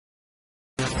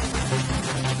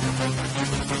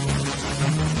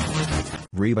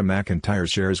Reba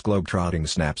McEntire shares globetrotting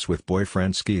snaps with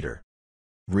boyfriend Skeeter.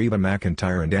 Reba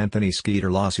McEntire and Anthony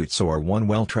Skeeter lawsuit are one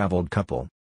well-traveled couple.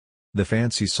 The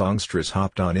fancy songstress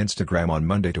hopped on Instagram on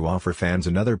Monday to offer fans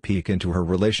another peek into her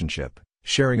relationship,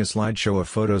 sharing a slideshow of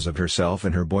photos of herself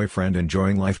and her boyfriend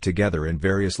enjoying life together in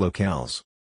various locales.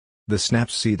 The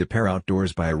snaps see the pair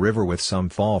outdoors by a river with some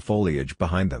fall foliage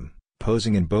behind them,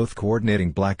 posing in both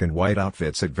coordinating black and white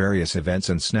outfits at various events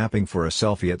and snapping for a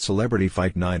selfie at Celebrity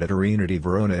Fight Night at Arena di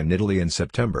Verona in Italy in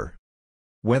September.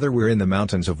 Whether we're in the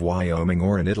mountains of Wyoming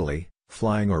or in Italy,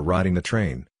 flying or riding the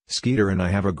train, Skeeter and I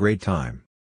have a great time.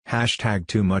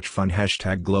 #TooMuchFun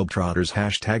 #Globetrotters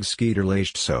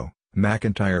 #SkeeterLacedSo,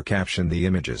 McEntire captioned the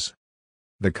images.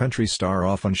 The country star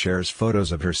often shares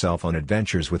photos of herself on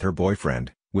adventures with her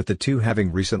boyfriend, with the two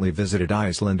having recently visited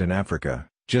Iceland and Africa,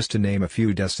 just to name a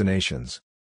few destinations.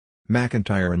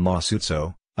 McEntire and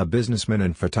Lawsuitso, a businessman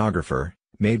and photographer,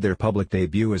 made their public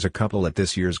debut as a couple at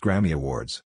this year's Grammy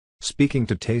Awards. Speaking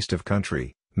to Taste of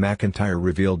Country, McEntire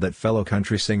revealed that fellow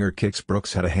country singer Kix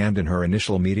Brooks had a hand in her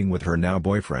initial meeting with her now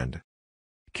boyfriend.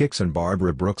 Kix and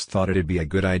Barbara Brooks thought it'd be a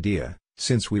good idea,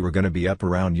 since we were gonna be up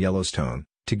around Yellowstone,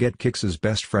 to get Kix's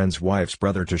best friend's wife's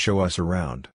brother to show us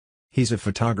around. He's a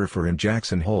photographer in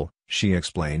Jackson Hole, she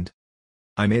explained.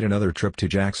 I made another trip to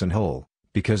Jackson Hole,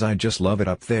 because I just love it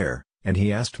up there, and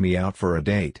he asked me out for a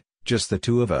date, just the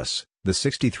two of us, the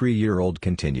 63-year-old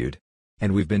continued.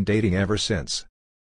 And we've been dating ever since.